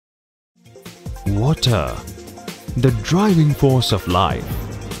Water, the driving force of life,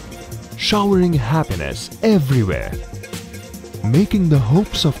 showering happiness everywhere, making the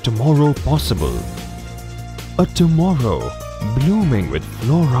hopes of tomorrow possible. A tomorrow blooming with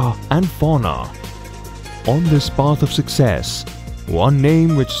flora and fauna. On this path of success, one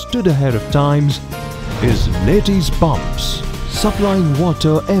name which stood ahead of times is Latteys Pumps, supplying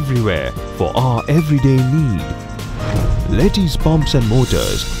water everywhere for our everyday need. Latteys Pumps and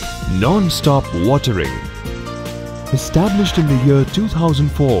Motors, non-stop watering. Established in the year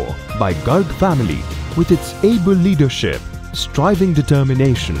 2004 by Garg family with its able leadership, striving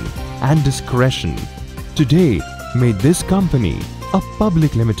determination and discretion, today made this company a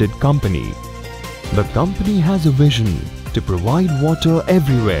public limited company. The company has a vision to provide water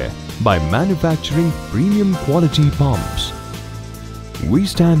everywhere by manufacturing premium quality pumps. We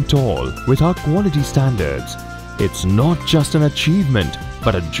stand tall with our quality standards. It's not just an achievement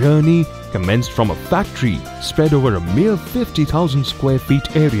but a journey commenced from a factory spread over a mere 50,000 square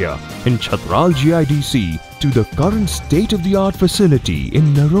feet area in Chhatral GIDC to the current state-of-the-art facility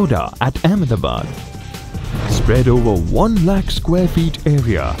in Naroda at Ahmedabad. Spread over 1 lakh square feet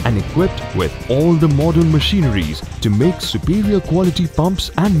area and equipped with all the modern machineries to make superior quality pumps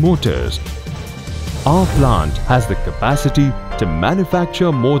and motors. Our plant has the capacity to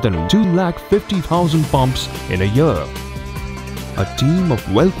manufacture more than 2,50,000 pumps in a year. A team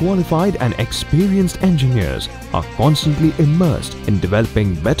of well-qualified and experienced engineers are constantly immersed in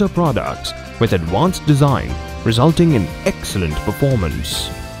developing better products with advanced design, resulting in excellent performance.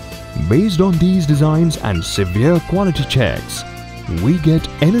 Based on these designs and severe quality checks, we get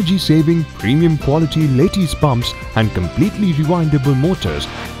energy-saving premium quality Latteys pumps and completely rewindable motors,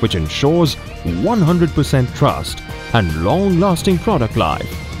 which ensures 100% trust and long-lasting product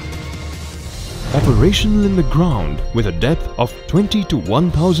life. Operational in the ground with a depth of 20 to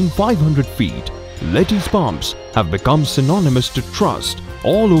 1,500 feet, Latteys pumps have become synonymous to trust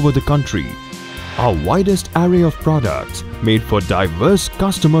all over the country. Our widest array of products made for diverse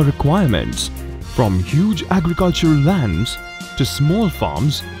customer requirements, from huge agricultural lands to small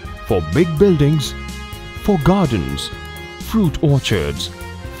farms, for big buildings, for gardens, fruit orchards,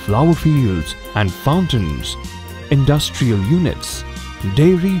 flower fields and fountains, industrial units,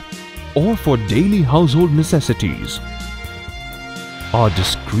 dairy, or for daily household necessities. Our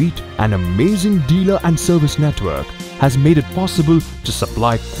discreet and amazing dealer and service network has made it possible to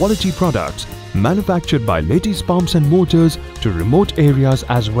supply quality products manufactured by Latteys Pumps and Motors to remote areas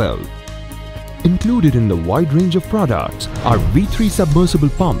as well. Included in the wide range of products are V3 submersible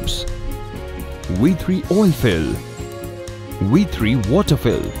pumps, V3 oil fill, V3 water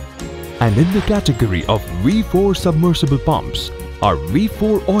fill, and in the category of V4 submersible pumps are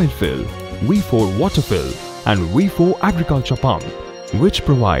V4 oil fill, V4 water fill and V4 agriculture pump, which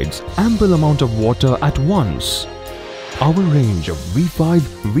provides ample amount of water at once. Our range of V5,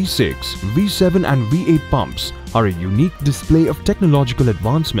 V6, V7 and V8 pumps are a unique display of technological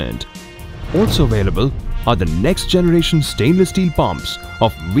advancement. Also available are the next generation stainless steel pumps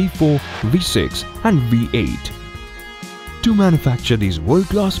of V4, V6 and V8. To manufacture these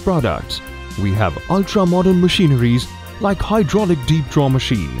world-class products, we have ultra-modern machineries like hydraulic deep draw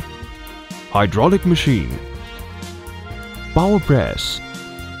machine, hydraulic machine, power press,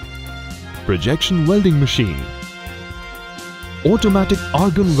 projection welding machine, automatic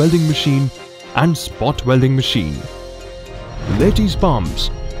argon welding machine and spot welding machine. Latteys Pumps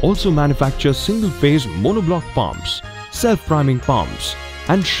also manufacture single-phase monoblock pumps, self-priming pumps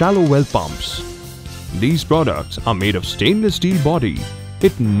and shallow well pumps. These products are made of stainless steel body.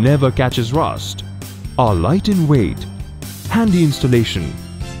 It never catches rust, are light in weight, handy installation,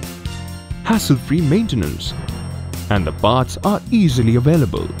 hassle-free maintenance, and the parts are easily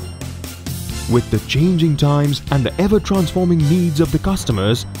available. With the changing times and the ever-transforming needs of the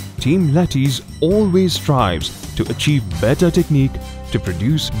customers, Team Latteys always strives to achieve better technique to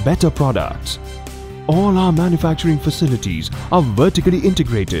produce better products. All our manufacturing facilities are vertically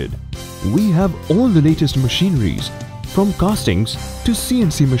integrated. We have all the latest machineries, from castings to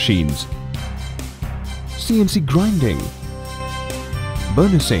CNC machines, CNC grinding,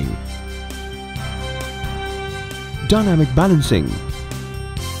 burnishing, dynamic balancing,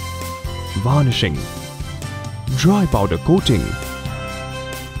 varnishing, dry powder coating,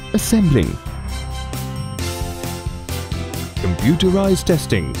 assembling, computerized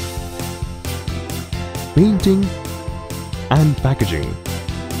testing, painting and packaging.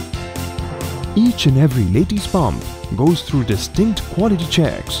 Each and every Latteys pump goes through distinct quality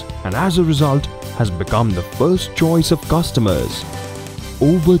checks and as a result has become the first choice of customers.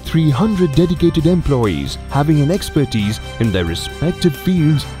 over 300 dedicated employees having an expertise in their respective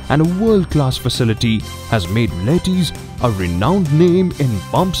fields and a world-class facility has made Latteys a renowned name in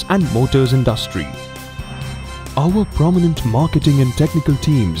pumps and motors industry. Our prominent marketing and technical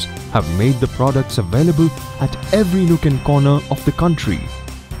teams have made the products available at every nook and corner of the country.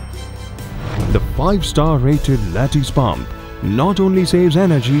 The 5-star rated Latteys pump not only saves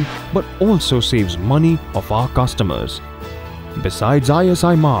energy but also saves money of our customers. Besides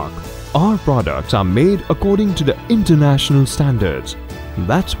ISI mark, our products are made according to the international standards.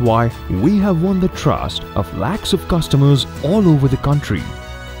 That's why we have won the trust of lakhs of customers all over the country.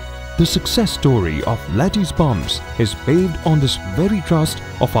 The success story of Latteys pumps is based on this very trust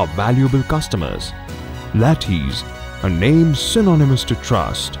of our valuable customers. Latteys, a name synonymous to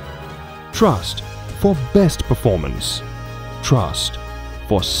trust. Trust for best performance. Trust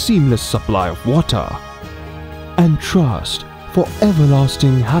for seamless supply of water. And trust for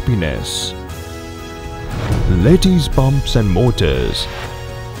everlasting happiness. Latteys pumps and motors.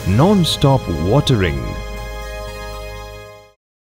 Non-stop watering.